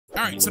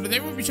Alright, so today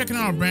we'll be checking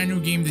out a brand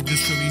new game that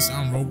just released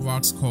on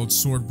Roblox called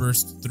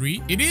Swordburst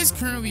 3. It is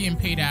currently in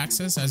paid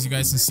access, as you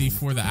guys can see.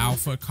 For the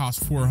alpha, it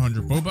costs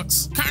 400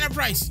 Robux. Kind of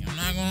pricey, I'm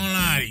not gonna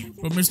lie to you.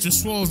 But Mr.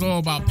 Swole's all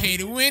about pay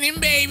to winning,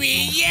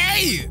 baby.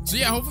 Yeah! So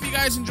yeah, hopefully you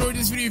guys enjoyed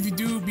this video. If you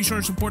do, be sure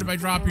to support it by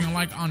dropping a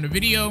like on the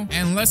video.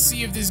 And let's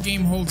see if this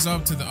game holds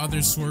up to the other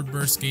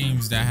Swordburst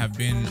games that have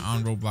been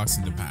on Roblox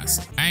in the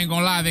past. I ain't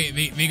gonna lie,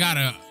 they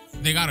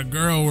got a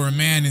girl or a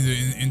man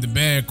in the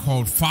bed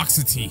called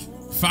Foxity.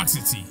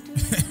 Foxity.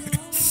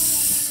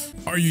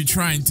 Are you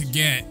trying to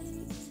get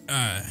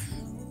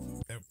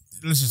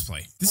let's just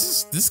play.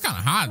 This is kind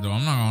of hot though,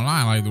 I'm not gonna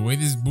lie. Like the way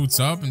this boots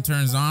up and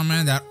turns on,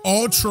 man, that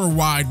ultra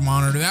wide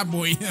monitor, that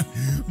boy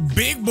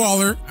big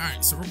baller. All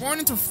right, so we're going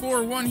into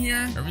floor 1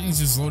 here. Everything's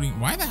just loading.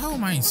 Why the hell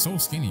am I so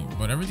skinny?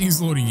 But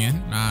everything's loading in.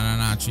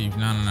 Nah, chief.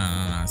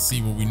 Nah.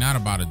 See what we not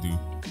about to do.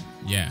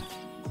 Yeah,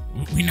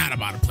 we not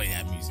about to play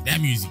that music.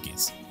 That music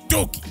is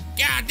Doki.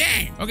 God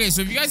dang. Okay,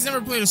 so if you guys never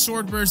played a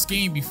Swordburst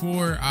game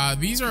before,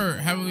 these are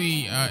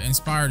heavily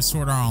inspired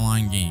Sword Art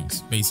Online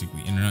games,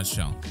 basically, in a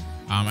nutshell.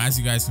 As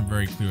you guys can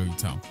very clearly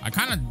tell. I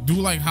kind of do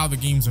like how the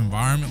game's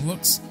environment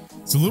looks.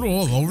 It's a little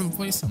all over the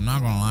place, I'm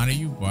not gonna lie to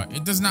you, but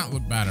it does not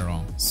look bad at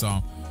all.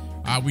 So,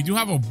 we do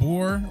have a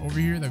boar over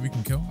here that we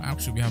can kill.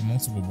 Actually, we have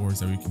multiple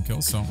boars that we can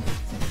kill, so.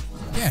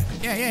 Yeah.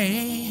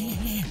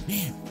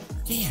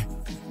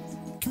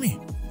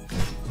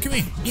 Come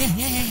here.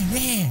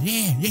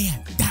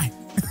 Yeah. Die.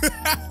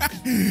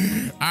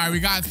 Alright, we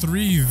got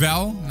 3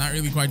 Vel. Not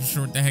really quite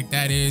sure what the heck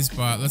that is,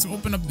 but let's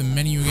open up the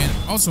menu again.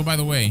 Also, by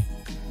the way,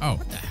 oh,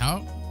 what the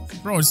hell?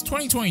 Bro, it's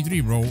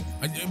 2023, bro.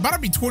 About to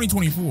be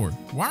 2024.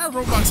 Why are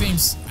Roblox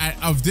games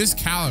of this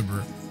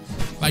caliber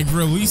like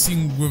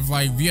releasing with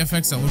like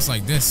VFX that looks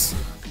like this?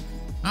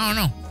 I don't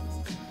know.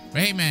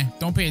 But hey, man,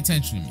 don't pay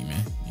attention to me,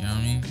 man. You know what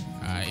I mean?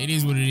 It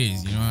is what it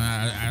is, you know.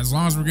 As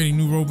long as we're getting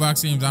new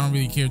Roblox games, I don't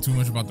really care too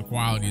much about the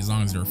quality as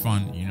long as they're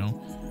fun, you know.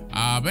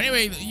 But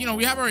anyway, you know,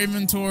 we have our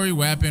inventory,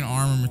 weapon,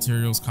 armor,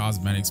 materials,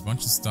 cosmetics,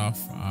 bunch of stuff.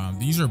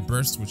 These are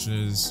bursts, which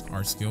is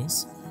our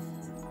skills.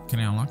 Can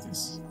I unlock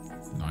this?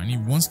 No, I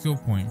need 1 skill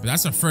point, but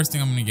that's the first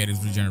thing I'm gonna get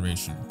is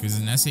regeneration, because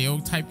in SAO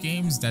type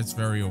games, that's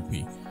very OP.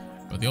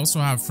 But they also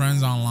have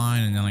friends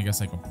online, and then I guess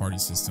like a party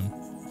system.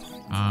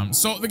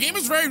 So the game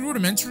is very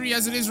rudimentary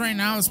as it is right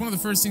now. It's one of the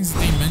first things that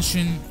they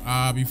mention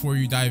before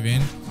you dive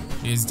in,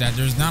 is that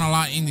there's not a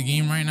lot in the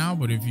game right now,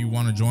 but if you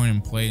want to join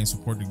and play and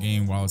support the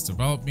game while it's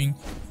developing,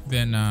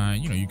 then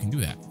you know, you can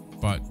do that.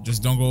 But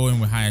just don't go in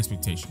with high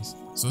expectations.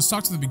 So let's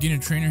talk to the beginner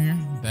trainer here.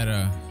 That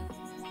yeah,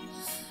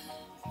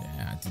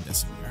 I think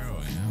that's a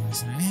girl, you know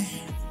what I'm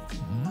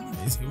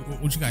saying?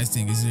 What you guys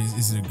think? Is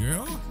it a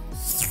girl?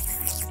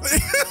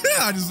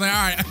 I'm just like,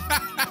 all right.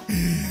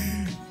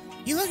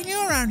 You looking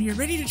new around here,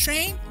 ready to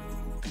train?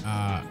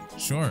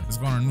 Sure, let's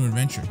go on a new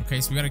adventure. Okay,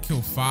 so we gotta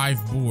kill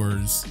 5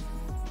 boars,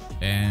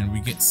 and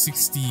we get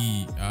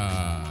 60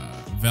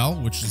 Vel,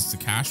 which is the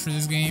cash for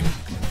this game,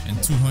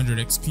 and 200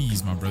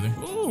 XPs, my brother.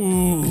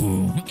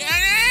 Ooh,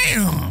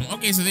 goddamn.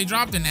 Okay, so they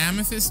dropped an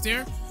amethyst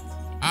there.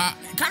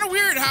 Kind of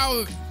weird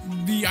how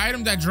the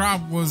item that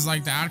dropped was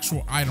like the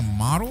actual item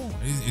model.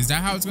 Is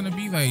that how it's gonna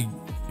be? Like,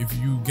 if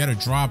you get a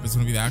drop, it's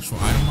gonna be the actual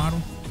item model?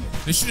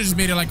 They should have just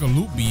made it like a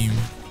loot beam,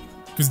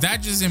 because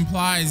that just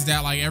implies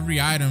that like every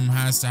item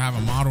has to have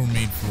a model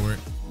made for it.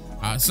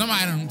 Some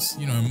items,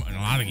 you know, in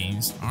a lot of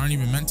games aren't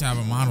even meant to have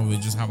a model. They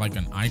just have like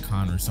an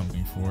icon or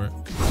something for it,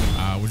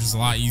 which is a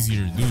lot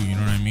easier to do, you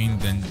know what I mean,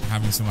 than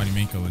having somebody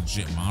make a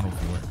legit model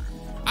for it.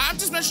 I'm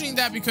just mentioning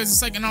that because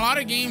it's like in a lot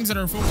of games that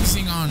are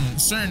focusing on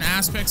certain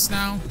aspects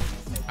now,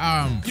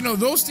 you know,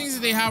 those things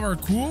that they have are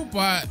cool,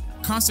 but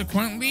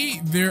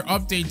consequently their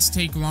updates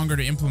take longer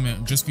to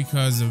implement just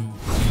because of,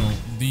 you know,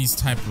 these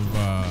type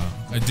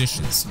of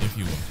additions, if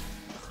you will.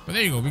 But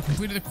there you go, we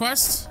completed the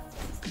quest.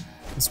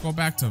 Let's go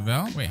back to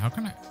Vel. Wait, how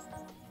can I?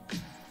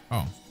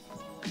 Oh,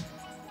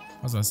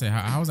 I was about to say,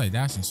 how was I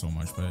dashing so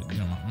much? But you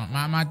know,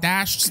 my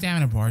dash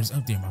stamina bar is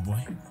up there, my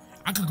boy.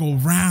 I could go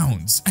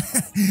rounds.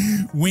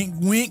 Wink,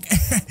 wink.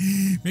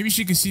 Maybe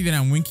she could see that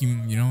I'm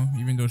winking, you know,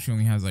 even though she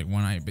only has like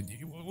 1 eye. But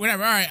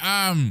whatever. All right.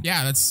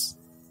 Yeah. Let's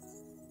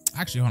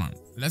actually hold on.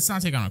 Let's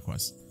not take on a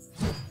quest.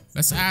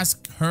 Let's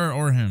ask her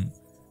or him.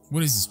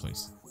 What is this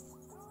place?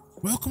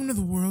 Welcome to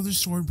the world of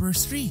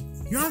Swordburst 3.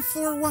 You're on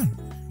floor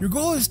 1. Your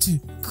goal is to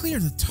clear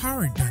the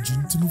tower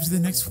dungeon to move to the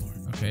next floor.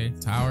 Okay,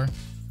 tower.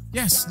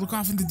 Yes, look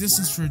off in the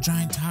distance for a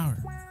giant tower.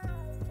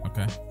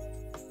 Okay.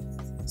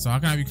 So how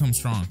can I become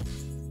strong?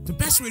 The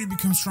best way to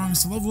become strong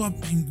is to level up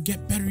and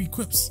get better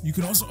equips. You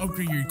can also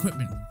upgrade your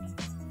equipment.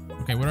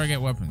 Okay, where do I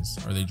get weapons?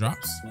 Are they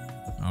drops?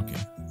 Okay.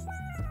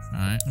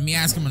 Alright, let me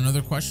ask him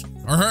another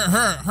question. Or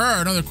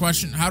her another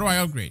question. How do I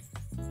upgrade?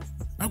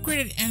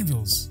 Upgraded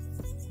anvils.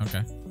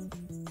 Okay.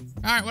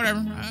 Alright, whatever.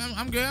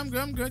 I'm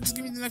good. Just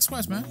give me the next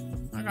quest,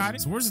 man. I got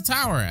it. So where's the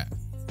tower at?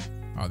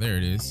 Oh, there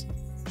it is.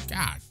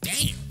 God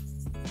damn.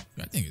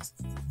 That thing is...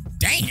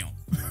 Damn.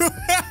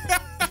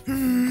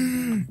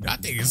 That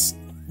thing is...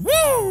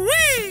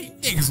 Woo-wee!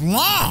 That thing is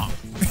long.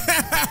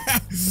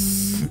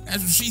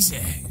 That's what she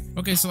said.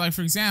 Okay, so like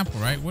for example,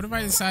 right? What if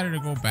I decided to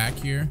go back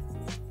here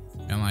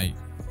and like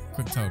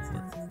click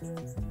teleport?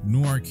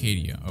 New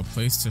Arcadia, a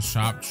place to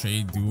shop,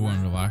 trade, duel,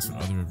 and relax with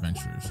other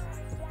adventurers.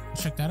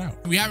 Let's check that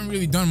out. We haven't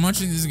really done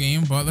much in this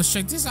game, but let's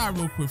check this out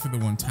real quick for the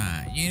one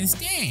time. You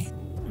understand?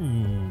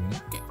 Ooh,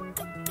 okay.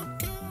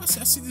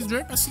 I see the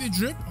drip. I see the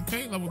drip.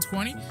 Okay, level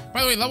 20.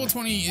 By the way, level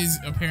 20 is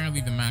apparently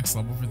the max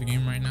level for the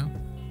game right now.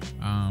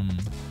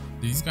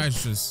 These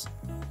guys just...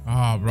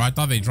 Oh, bro, I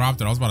thought they dropped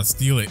it. I was about to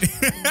steal it.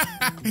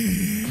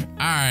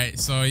 All right,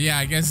 so yeah,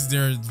 I guess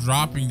they're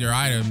dropping their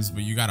items,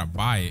 but you gotta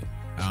buy it.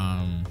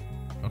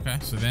 Okay,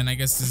 so then I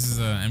guess this is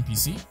a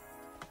NPC,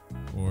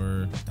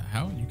 or what the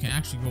hell? You can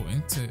actually go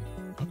into.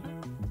 Okay,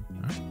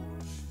 all right.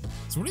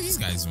 So what are these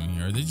guys doing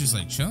here? Are they just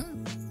like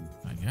chilling?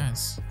 I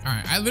guess. All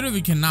right, I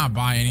literally cannot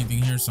buy anything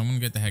here, so I'm gonna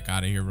get the heck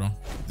out of here, bro.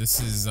 This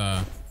is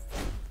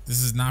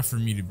not for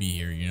me to be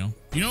here, you know.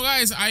 You know,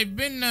 guys, I've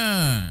been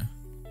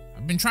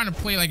trying to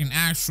play like an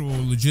actual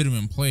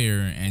legitimate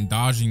player and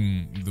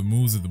dodging the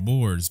moves of the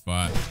boards,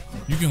 but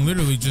you can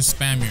literally just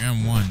spam your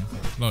M1.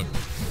 Look.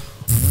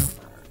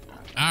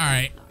 All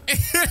right.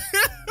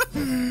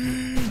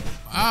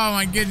 Oh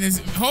my goodness.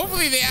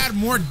 Hopefully they add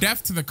more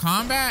depth to the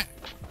combat.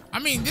 I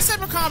mean, this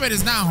type of combat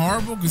is not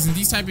horrible because in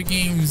these type of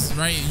games,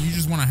 right, you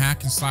just want to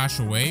hack and slash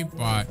away,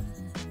 but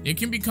it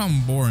can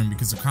become boring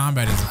because the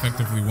combat is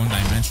effectively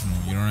one-dimensional.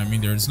 You know what I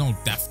mean? There's no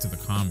depth to the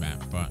combat,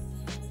 but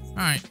all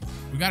right,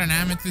 we got an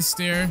amethyst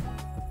there.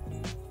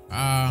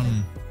 I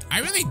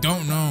really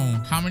don't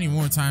know how many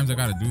more times I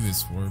gotta do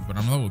this for, but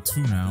I'm level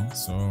 2 now,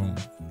 so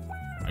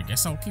I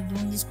guess I'll keep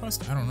doing this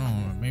quest. I don't know.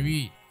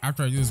 Maybe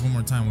after I do this one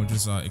more time, we'll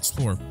just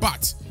explore.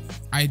 But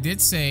I did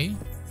say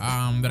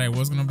that I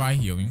was gonna buy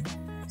healing,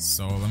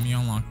 so let me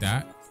unlock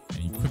that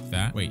and equip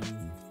that. Wait,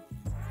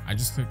 I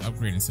just clicked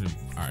upgrade instead of.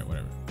 All right,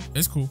 whatever.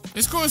 It's cool.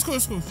 It's cool. It's cool.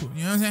 It's cool. It's cool.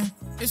 You know what I'm saying?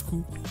 It's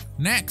cool.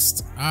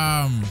 Next,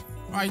 oh,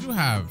 I do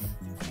have.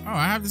 Oh,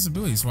 I have this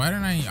ability, so why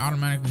didn't I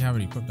automatically have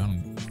it equipped? I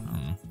don't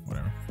know,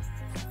 whatever.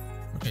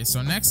 Okay,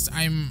 so next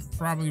I'm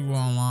probably will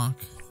unlock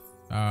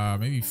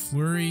maybe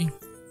flurry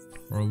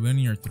or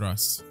linear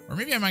thrust, or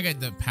maybe I might get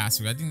the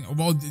passive. I think,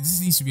 well, this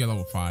needs to be a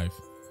level 5.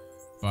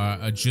 But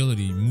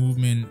agility,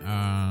 movement,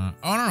 oh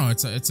no,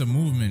 it's a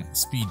movement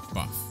speed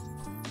buff.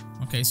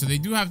 Okay, so they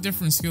do have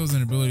different skills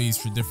and abilities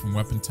for different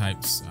weapon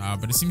types,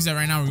 but it seems that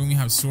right now we only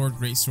have sword,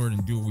 great sword,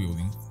 and dual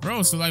wielding.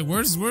 Bro, so like,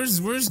 where's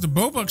the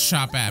Robux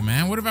shop at,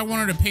 man? What if I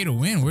wanted to pay to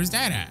win? Where's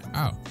that at?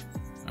 Oh,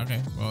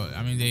 okay. Well,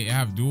 I mean, they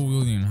have dual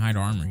wielding and hide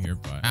armor here,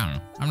 but I don't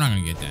know. I'm not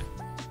gonna get that.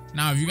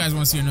 Now, if you guys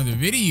want to see another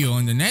video,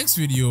 in the next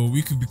video,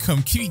 we could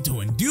become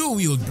Kirito and dual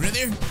wield,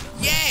 brother.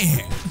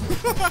 Yeah.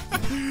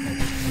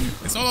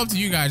 It's all up to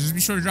you guys. Just be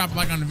sure to drop a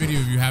like on the video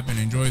if you happen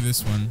to enjoy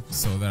this one,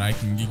 so that I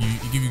can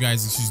give you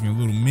guys, excuse me, a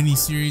little mini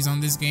series on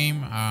this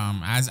game.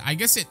 As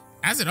it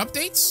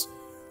updates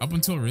up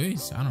until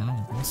release. I don't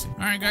know. We'll see. All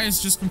right,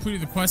 guys, just completed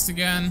the quest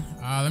again.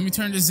 Let me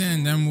turn this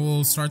in, then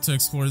we'll start to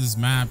explore this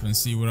map and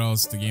see what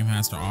else the game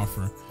has to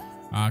offer.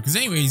 Because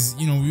anyways,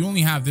 you know, we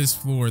only have this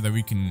floor that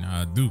we can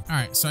do. All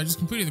right, so I just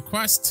completed the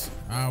quest.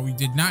 We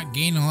did not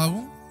gain a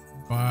level,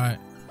 but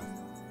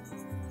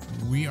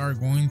we are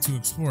going to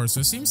explore. So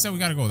it seems that we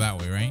got to go that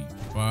way, right?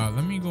 But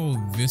let me go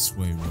this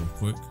way real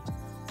quick.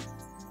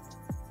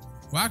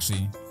 Well,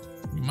 actually,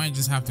 we might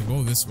just have to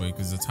go this way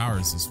because the tower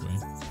is this way.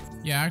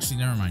 Yeah, actually,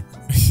 never mind.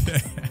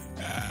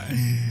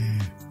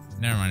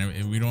 Never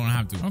mind, we don't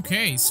have to.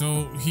 Okay,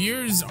 so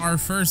here's our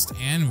first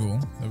anvil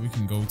that we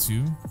can go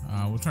to.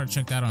 We'll try to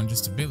check that on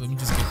just a bit. Let me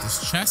just get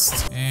this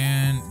chest.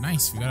 And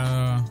nice, we got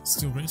a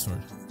steel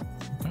greatsword.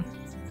 Okay.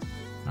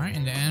 All right,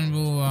 and the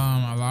anvil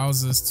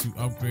allows us to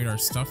upgrade our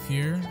stuff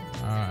here,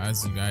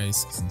 as you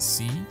guys can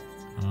see.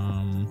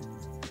 I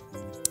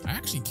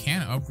actually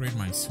can upgrade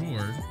my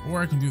sword,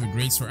 or I can do the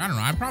greatsword. I don't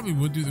know, I probably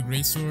would do the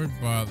greatsword,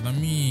 but let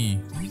me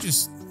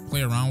just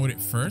play around with it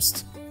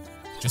first,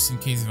 just in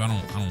case if I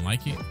don't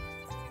like it.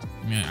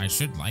 I mean, I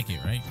should like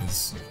it, right?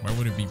 Because why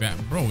would it be bad?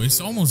 Bro, it's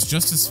almost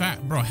just as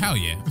fast. Bro, hell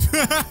yeah.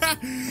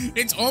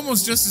 It's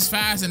almost just as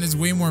fast and it's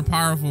way more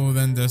powerful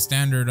than the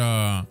standard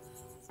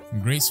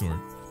greatsword.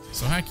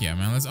 So heck yeah,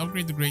 man. Let's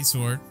upgrade the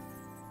greatsword.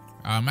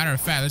 Matter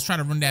of fact, let's try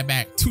to run that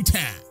back 2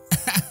 times.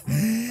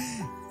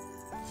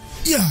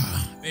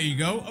 Yeah, there you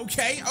go.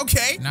 Okay,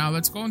 okay. Now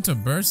let's go into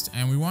burst,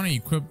 and we want to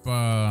equip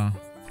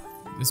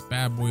this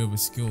bad boy of a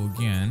skill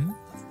again.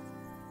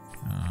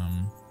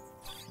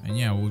 And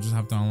yeah, we'll just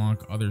have to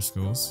unlock other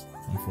skills,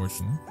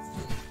 unfortunately.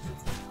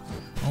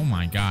 Oh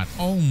my god.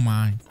 Oh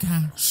my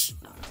gosh.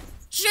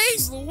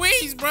 Jeez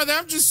Louise, brother.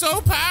 I'm just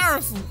so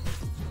powerful.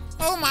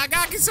 Oh my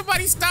god. Can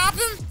somebody stop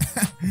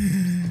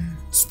him?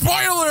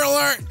 Spoiler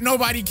alert.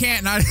 Nobody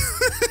can't. I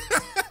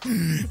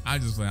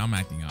just play. I'm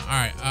acting out. All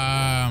right.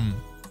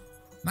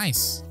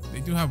 Nice. They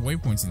do have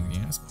waypoints in the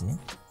game. That's cool.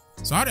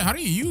 So how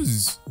do you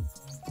use?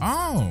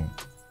 Oh.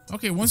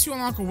 Okay, once you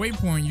unlock a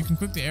waypoint, you can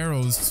click the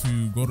arrows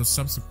to go to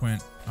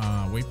subsequent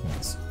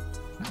waypoints.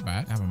 Not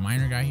bad. I have a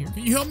miner guy here.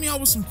 Can you help me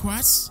out with some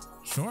quests?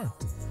 Sure.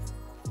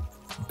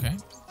 Okay.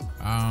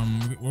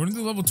 We're gonna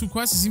do level 2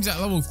 quests. It seems at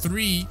level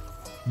 3,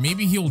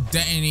 maybe he'll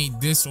detonate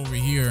this over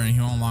here and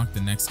he'll unlock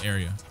the next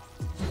area,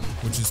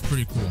 which is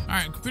pretty cool. All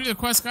right, completed the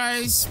quest,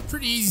 guys.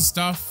 Pretty easy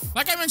stuff.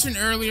 Like I mentioned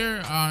earlier,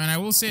 and I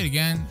will say it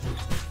again,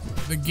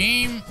 the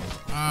game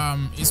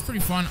is pretty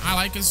fun. I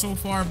like it so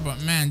far,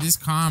 but man, this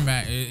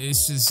combat,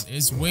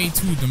 it's way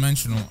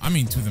two-dimensional. I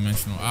mean,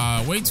 two-dimensional.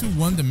 Way too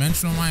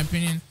one-dimensional in my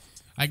opinion.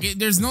 Like,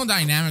 there's no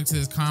dynamic to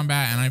this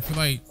combat, and I feel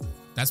like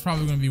that's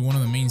probably going to be one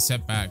of the main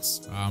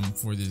setbacks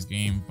for this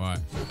game, but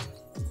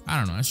I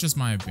don't know. It's just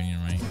my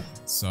opinion, right?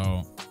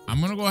 So I'm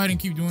going to go ahead and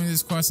keep doing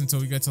this quest until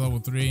we get to level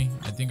 3.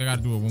 I think I got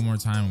to do it one more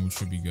time and we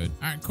should be good.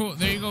 All right, cool.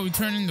 There you go. We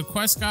turned in the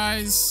quest,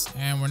 guys,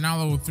 and we're now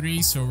level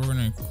 3, so we're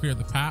going to clear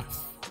the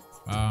path.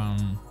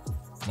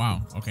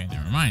 Wow. Okay,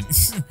 never mind.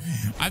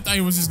 I thought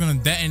he was just going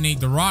to detonate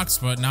the rocks,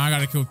 but now I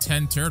got to kill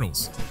 10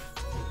 turtles.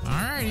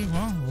 Alrighty,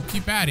 well, we'll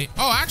keep at it.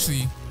 Oh,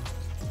 actually,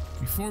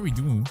 before we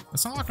do,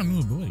 let's unlock a new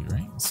ability,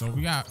 right? So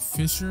we got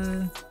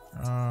Fisher.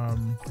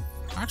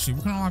 Actually,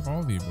 we can unlock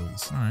all the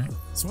abilities. All right.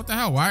 So what the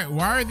hell? Why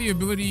are the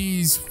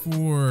abilities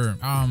for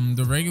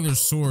the regular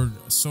sword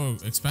so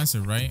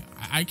expensive, right?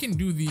 I can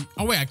do the.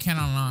 Oh wait, I can't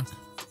unlock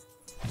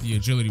the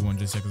agility one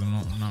just yet because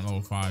I'm not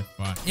level 5.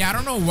 But yeah, I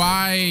don't know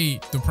why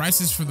the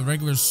prices for the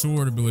regular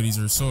sword abilities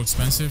are so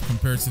expensive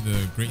compared to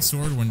the great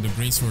sword, when the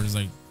great sword is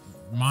like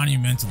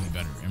monumentally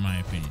better in my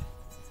opinion.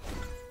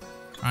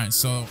 All right,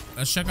 so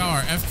let's check out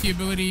our F key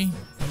ability.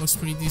 That looks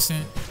pretty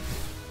decent.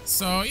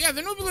 So yeah,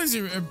 the new abilities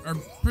are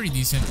pretty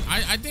decent.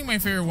 I think my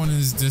favorite one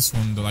is this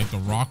one, the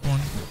rock one.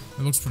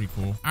 It looks pretty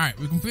cool. All right,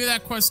 we completed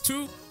that quest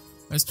 2.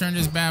 Let's turn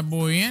this bad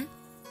boy in,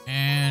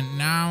 and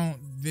now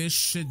this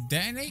should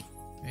detonate.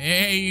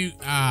 Hey, you.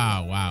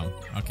 Ah, wow.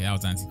 Okay, that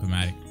was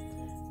anticlimactic.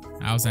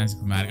 I'm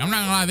not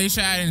gonna lie, they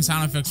should add in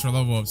sound effects for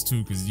level ups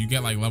too, because you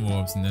get like level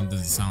ups and then it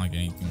doesn't sound like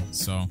anything.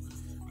 So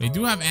they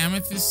do have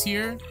amethyst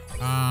here.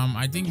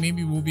 I think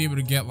maybe we'll be able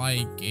to get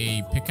like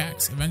a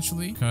pickaxe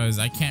eventually, because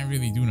I can't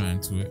really do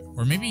nothing to it.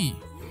 Or maybe,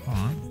 hold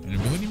on, an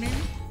ability maybe?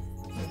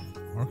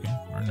 Okay,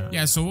 or not.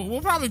 Yeah, so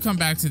we'll probably come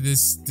back to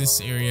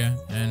this area,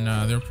 and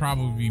there'll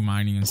probably be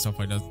mining and stuff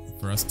like that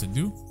for us to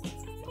do.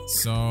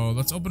 So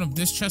let's open up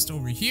this chest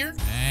over here,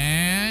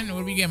 and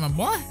what do we get, my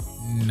boy?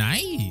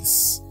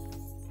 Nice.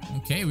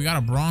 Okay, we got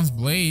a bronze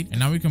blade, and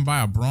now we can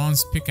buy a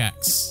bronze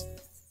pickaxe,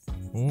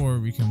 or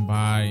we can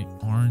buy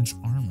orange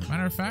armor.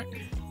 Matter of fact,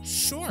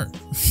 sure.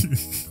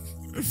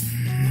 All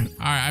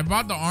right, I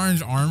bought the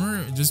orange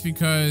armor just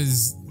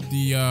because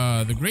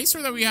the great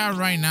sword that we have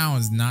right now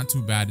is not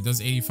too bad. It does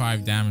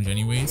 85 damage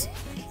anyways,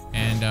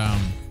 and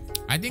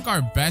I think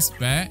our best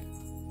bet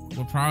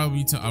would probably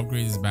be to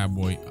upgrade this bad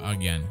boy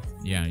again.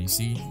 Yeah, you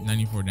see,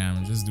 94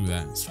 damage. Let's do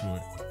that. Screw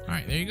it. All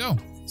right, there you go.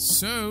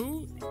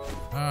 So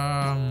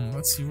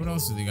let's see, what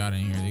else do they got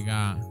in here? They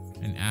got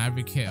an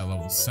advocate at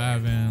level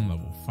 7,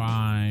 level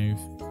 5.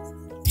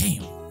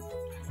 Damn,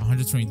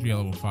 123 at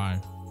level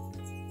 5.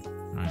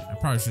 All right, I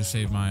probably should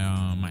save my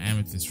my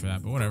amethyst for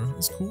that, but whatever.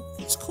 It's cool.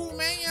 It's cool,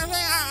 man. You know what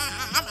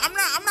I'm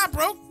saying? I'm not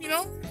broke. You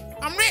know,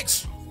 I'm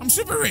rich. I'm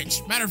super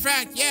rich. Matter of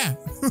fact, yeah.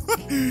 All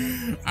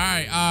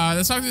right,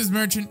 let's talk to this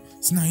merchant.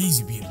 It's not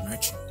easy being a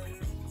merchant.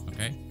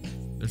 Okay,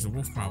 there's a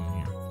wolf problem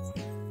here.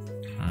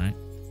 All right,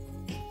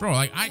 bro.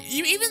 Like I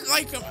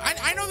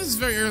know this is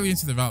very early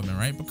into development,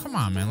 right? But come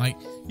on, man. Like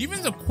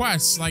even the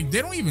quests, like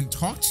they don't even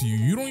talk to you.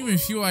 You don't even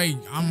feel like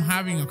I'm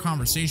having a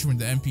conversation with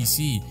the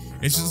NPC.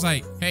 It's just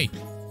like, hey,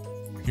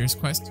 here's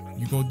quest.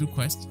 You go do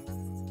quest.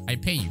 I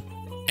pay you,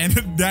 and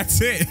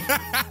that's it.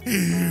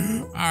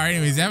 All right.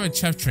 Anyways, I have a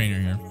chef trainer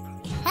here.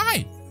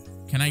 Hi,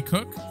 can I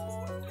cook?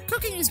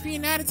 Cooking is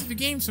being added to the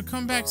game, so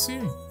come back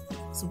soon.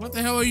 So what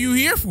the hell are you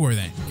here for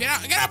then? Get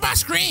out my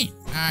screen.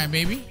 All right,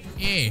 baby.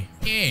 Yeah.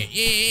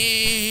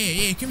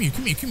 Come here.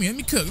 Let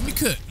me cook.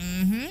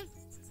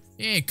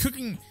 Yeah,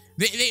 cooking.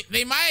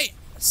 They might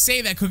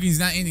say that cooking is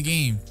not in the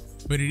game,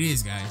 but it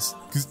is, guys,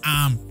 because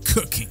I'm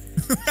cooking.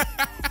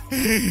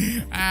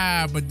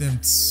 But then,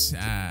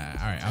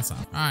 all right, I'll stop.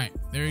 All right,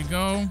 there we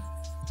go.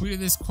 Completed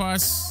this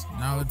quest.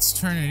 Now let's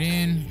turn it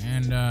in,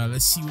 and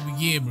let's see what we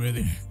get,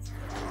 brother.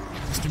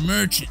 Mr.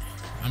 Merchant,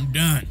 I'm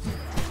done.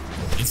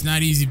 It's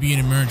not easy being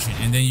a merchant,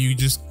 and then you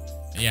just,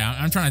 yeah,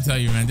 I'm trying to tell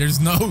you, man. There's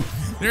no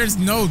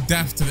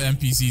depth to the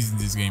NPCs in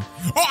this game.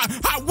 Oh,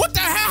 what the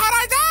hell? How'd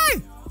I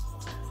die?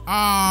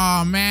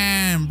 Oh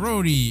man,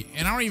 Brody,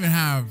 and I don't even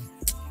have.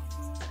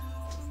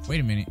 Wait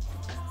a minute.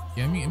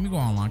 Yeah, let me go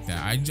unlock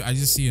that. I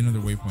just see another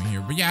waypoint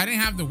here, but yeah, I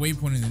didn't have the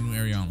waypoint in the new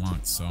area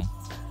unlocked, so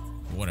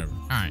whatever.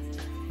 All right,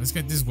 let's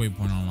get this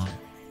waypoint unlocked.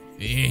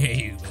 There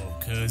you go,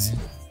 cousin.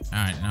 All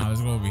right, now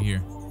let's go over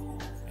here,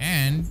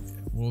 and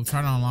we'll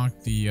try to unlock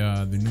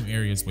the new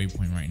area's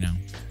waypoint right now.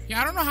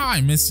 Yeah, I don't know how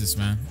I missed this,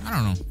 man. I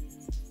don't know.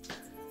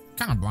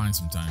 Kind of blind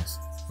sometimes,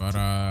 but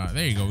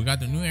there you go. We got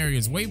the new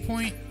area's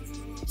waypoint.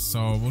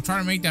 So we'll try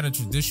to make that a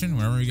tradition.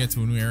 Whenever we get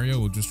to a new area,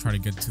 we'll just try to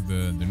get to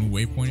the new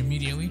waypoint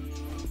immediately.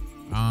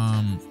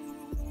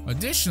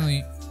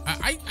 Additionally,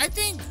 I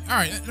think, all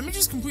right, let me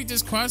just complete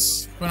this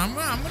quest, but I'm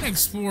gonna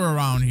explore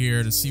around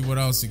here to see what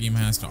else the game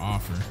has to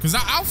offer, because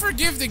I'll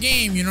forgive the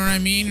game, you know what I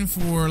mean,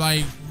 for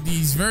like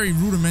these very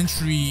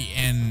rudimentary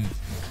and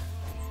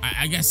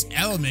I guess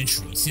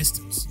elementary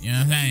systems, you know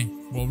what I'm saying?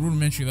 Well,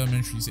 rudimentary,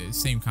 elementary,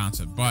 same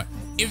concept. But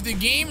if the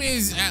game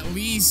is at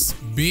least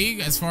big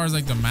as far as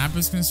like the map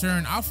is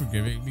concerned, I'll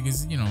forgive it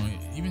because, you know,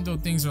 even though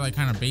things are like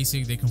kind of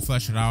basic, they can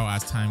flesh it out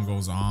as time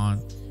goes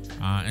on.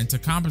 And to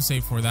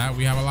compensate for that,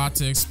 we have a lot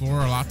to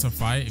explore, a lot to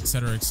fight,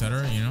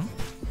 etc., you know?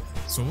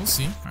 So we'll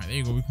see. All right, there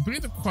you go. We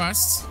completed the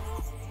quest.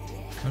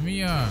 Let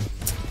me,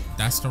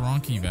 that's the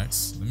wrong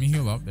oGVexx. Let me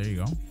heal up. There you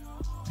go.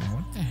 And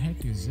what the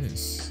heck is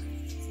this?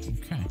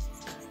 Okay.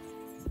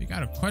 They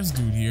got a quest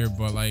dude here,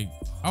 but like,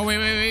 oh,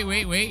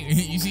 wait.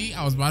 You see,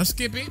 I was about to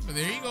skip it, but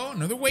there you go.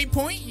 Another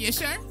waypoint. Yes,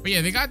 sir. But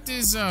yeah, they got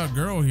this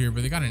girl here,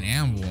 but they got an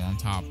anvil on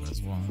top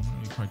as well. I'm not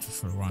really quite too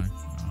sure why.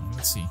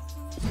 Let's see.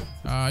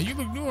 You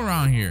look new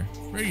around here.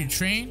 Ready to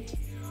train?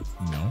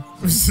 No.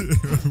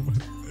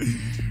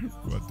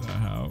 What the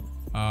hell?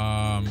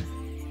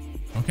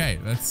 Okay,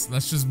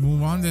 let's just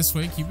move on this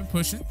way. Keep it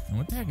pushing. And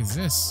what the heck is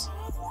this?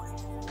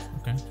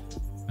 Okay,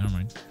 never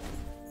mind.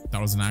 That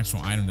was an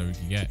actual item that we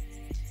could get.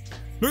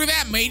 Look at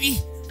that, matey.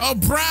 A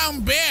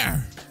brown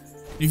bear.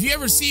 If you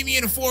ever see me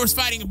in the forest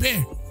fighting a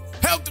bear,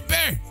 help the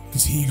bear,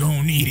 cause he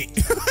gonna need it.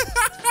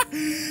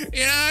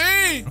 You know what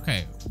I mean?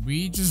 Okay,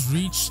 we just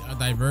reached a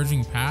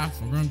diverging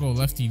path. We're gonna go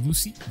lefty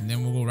loosey, and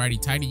then we'll go righty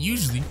tighty.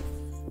 Usually, you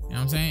know what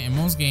I'm saying? In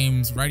most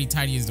games, righty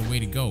tighty is the way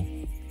to go.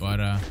 But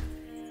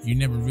you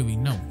never really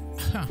know.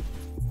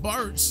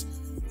 Birds.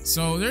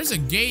 So there's a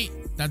gate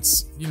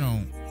that's, you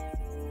know,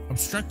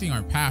 obstructing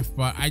our path,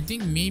 but I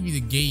think maybe the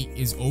gate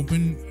is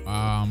open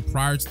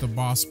prior to the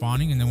boss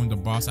spawning, and then when the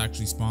boss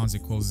actually spawns,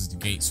 it closes the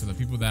gate, so the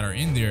people that are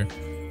in there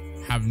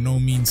have no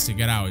means to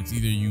get out. It's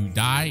either you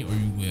die or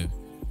you live.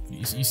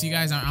 You see,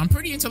 guys, I'm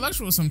pretty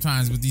intellectual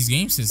sometimes with these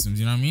game systems,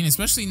 you know what I mean?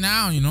 Especially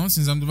now, you know,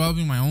 since I'm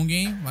developing my own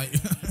game. Like, you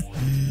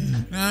know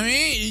what I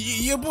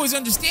mean? Your boy's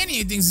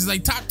understanding of things is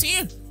like top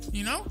tier,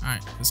 you know? All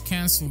right, let's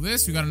cancel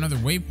this. We got another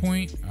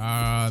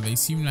waypoint. They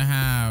seem to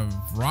have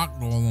rock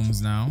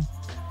golems now.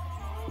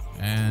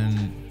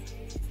 And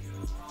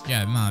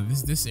yeah, nah,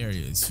 this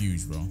area is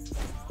huge, bro.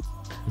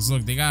 Cause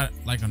look, they got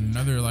like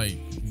another like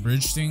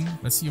bridge thing.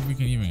 Let's see if we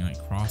can even like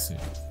cross it.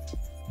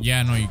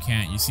 Yeah, no, you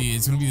can't. You see,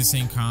 it's gonna be the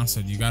same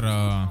concept. You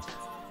gotta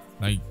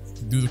like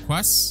do the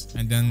quests,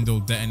 and then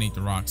they'll detonate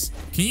the rocks.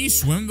 Can you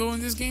swim though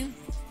in this game?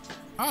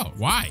 Oh,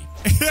 why?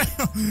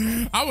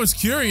 I was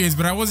curious,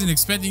 but I wasn't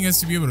expecting us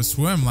to be able to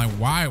swim. Like,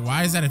 why?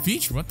 Why is that a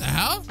feature? What the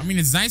hell? I mean,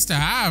 it's nice to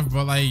have,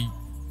 but like,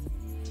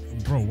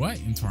 bro, what?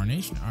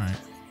 Incarnation? All right.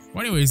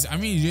 Well, anyways, I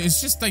mean,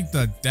 it's just like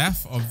the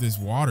depth of this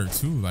water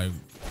too. Like,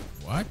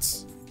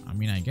 what? I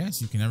mean, I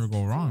guess you can never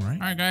go wrong, right?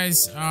 All right,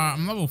 guys,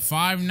 I'm level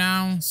 5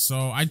 now,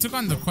 so I took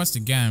on the quest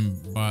again,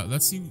 but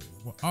let's see.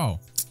 Oh,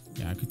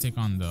 yeah, I could take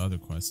on the other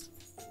quest.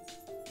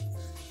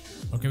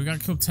 Okay, we gotta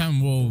kill 10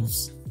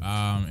 wolves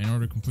in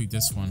order to complete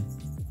this one.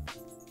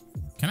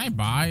 Can I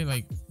buy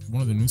like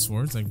one of the new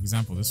swords? Like, for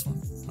example, this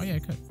one? Oh yeah, I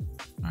could.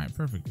 All right,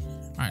 perfect.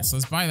 All right, so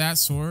let's buy that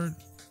sword.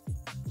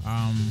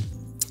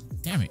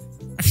 Damn it.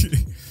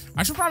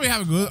 I should probably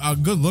have a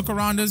good look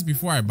around us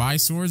before I buy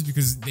swords,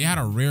 because they had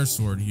a rare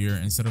sword here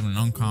instead of an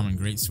uncommon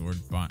great sword.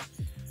 But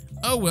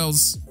oh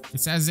wells,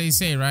 it's as they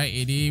say, right?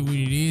 It is what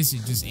it is.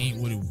 It just ain't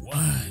what it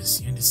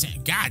was. You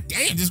understand? God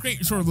damn, this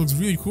great sword looks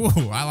really cool.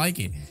 I like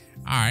it.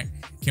 All right,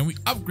 can we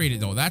upgrade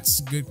it though?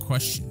 That's a good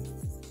question.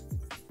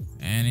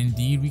 And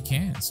indeed we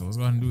can. So let's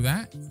go ahead and do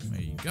that. There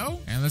you go.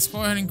 And let's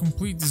go ahead and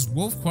complete this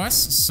wolf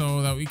quest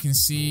so that we can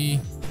see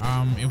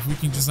if we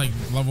can just like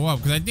level up.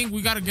 Because I think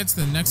we got to get to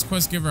the next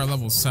quest giver at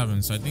level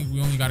 7. So I think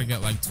we only got to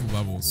get like 2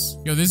 levels.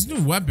 Yo, this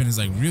new weapon is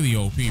like really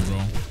OP,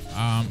 bro.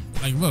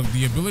 Like look,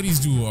 the abilities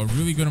do a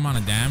really good amount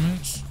of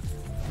damage.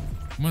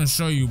 I'm going to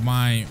show you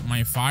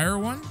my fire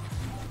one.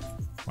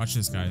 Watch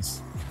this,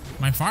 guys.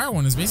 My fire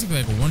one is basically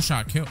like a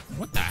one-shot kill.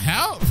 What the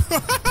hell?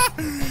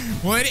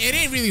 Well, it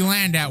didn't really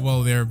land that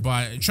well there,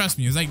 but trust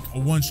me, it's like a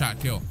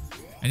one-shot kill.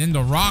 And then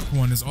the rock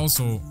one is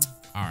also...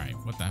 All right,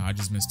 what the hell? I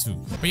just missed 2.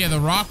 But yeah, the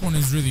rock one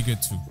is really good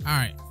too. All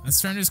right,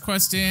 let's turn this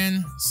quest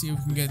in. See if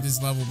we can get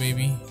this level,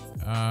 baby.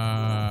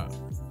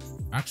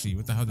 Actually,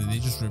 what the hell? Did they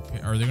just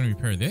repair? Are they gonna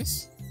repair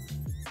this?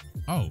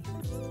 Oh,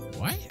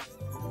 what?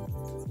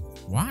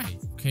 Why?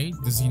 Okay,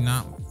 does he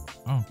not...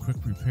 Oh, quick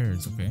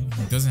repairs. Okay,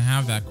 he doesn't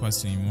have that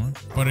quest anymore.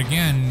 But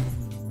again,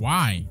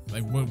 why?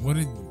 Like, what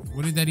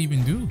did that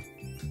even do?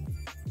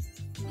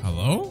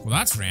 Hello? Well,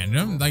 that's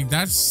random. Like,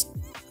 that's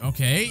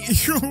okay.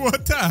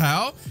 What the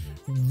hell?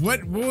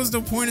 What was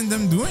the point in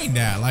them doing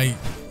that? Like,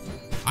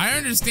 I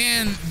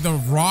understand the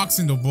rocks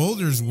and the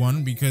boulders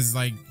one, because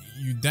like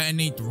you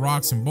detonate the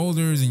rocks and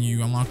boulders and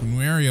you unlock a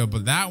new area,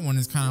 but that one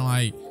is kind of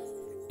like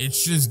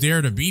it's just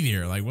there to be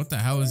there. Like, what the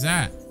hell is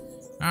that?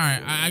 All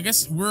right, I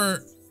guess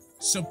we're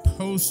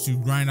supposed to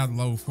grind out the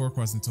level 4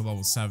 quest until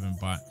level 7,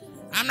 but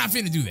I'm not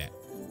finna do that.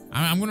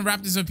 I'm gonna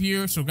wrap this up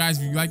here. So guys,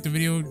 if you like the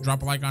video,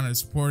 drop a like on it to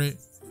support it.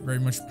 Very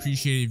much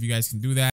appreciate it if you guys can do that.